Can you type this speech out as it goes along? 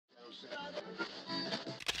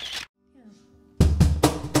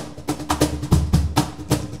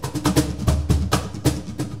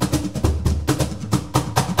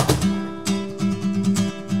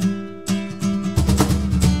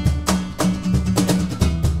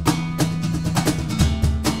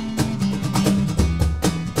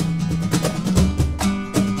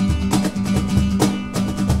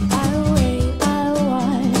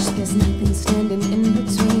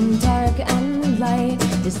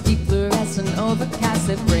This deep fluorescent overcast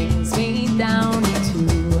that brings me down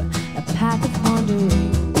to a path of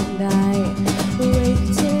wandering, and I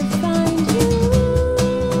wake to find you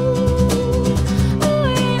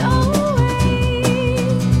away,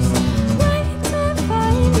 always wait to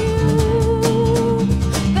find you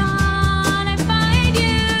gone. I find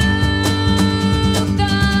you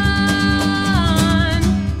gone.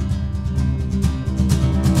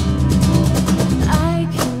 I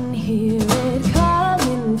can hear it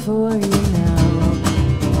for you now.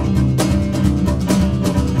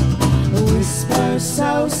 Whisper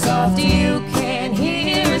so soft you can't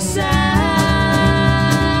hear a sound.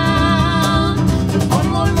 For one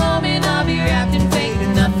more moment I'll be wrapped in faith,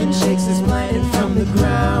 and nothing shakes this planet from the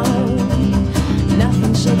ground.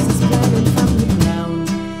 Nothing shakes this planet from the ground.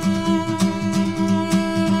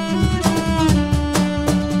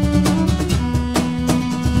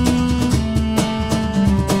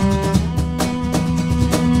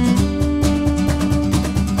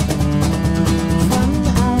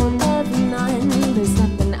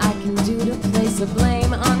 The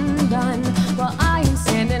blame undone while I am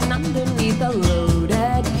standing underneath a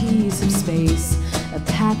loaded piece of space, a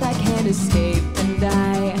path I can't escape, and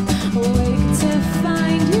I wake to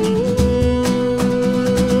find you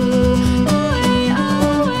away,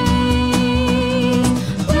 always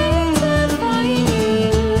wait to find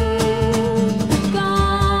you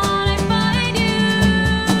gone. I find you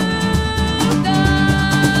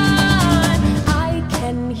gone. I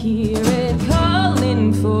can hear it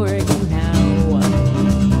calling for you now.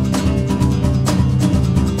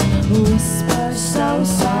 Whisper so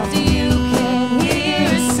soft you can't hear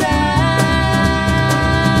a sound.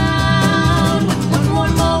 With one more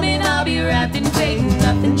moment I'll be wrapped in fate, and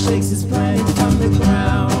nothing shakes this planet from the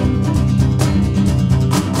ground.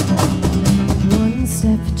 One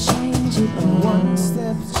step, change it all. One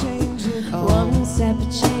step, change it all. One step,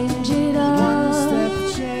 change it all. One step,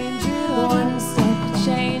 change it all. One step,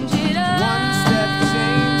 change it all. One step,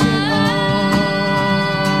 change it all.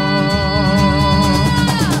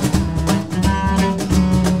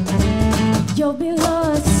 You'll be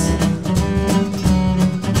lost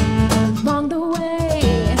along the way.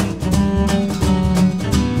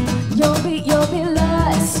 You'll be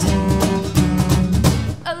lost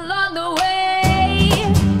along the way.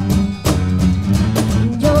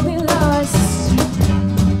 You'll be lost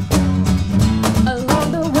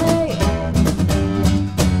along the way,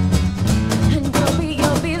 and you'll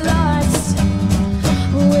be lost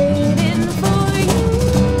waiting for you.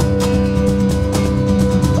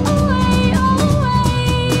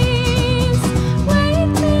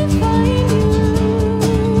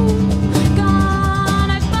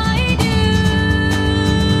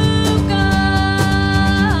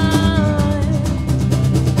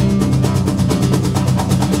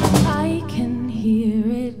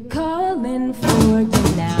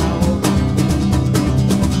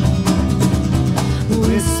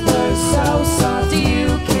 Whisper so soft you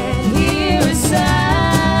can't hear a sound.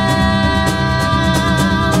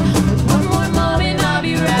 With one more moment I'll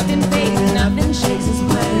be wrapped in faith, and nothing shakes this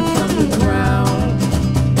planet from the ground.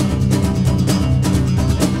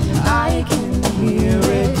 I can hear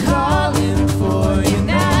it calling for you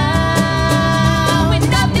now, and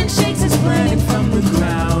nothing shakes this planet from the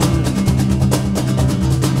ground.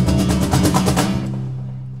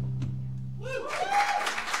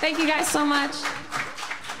 Thank you guys so much.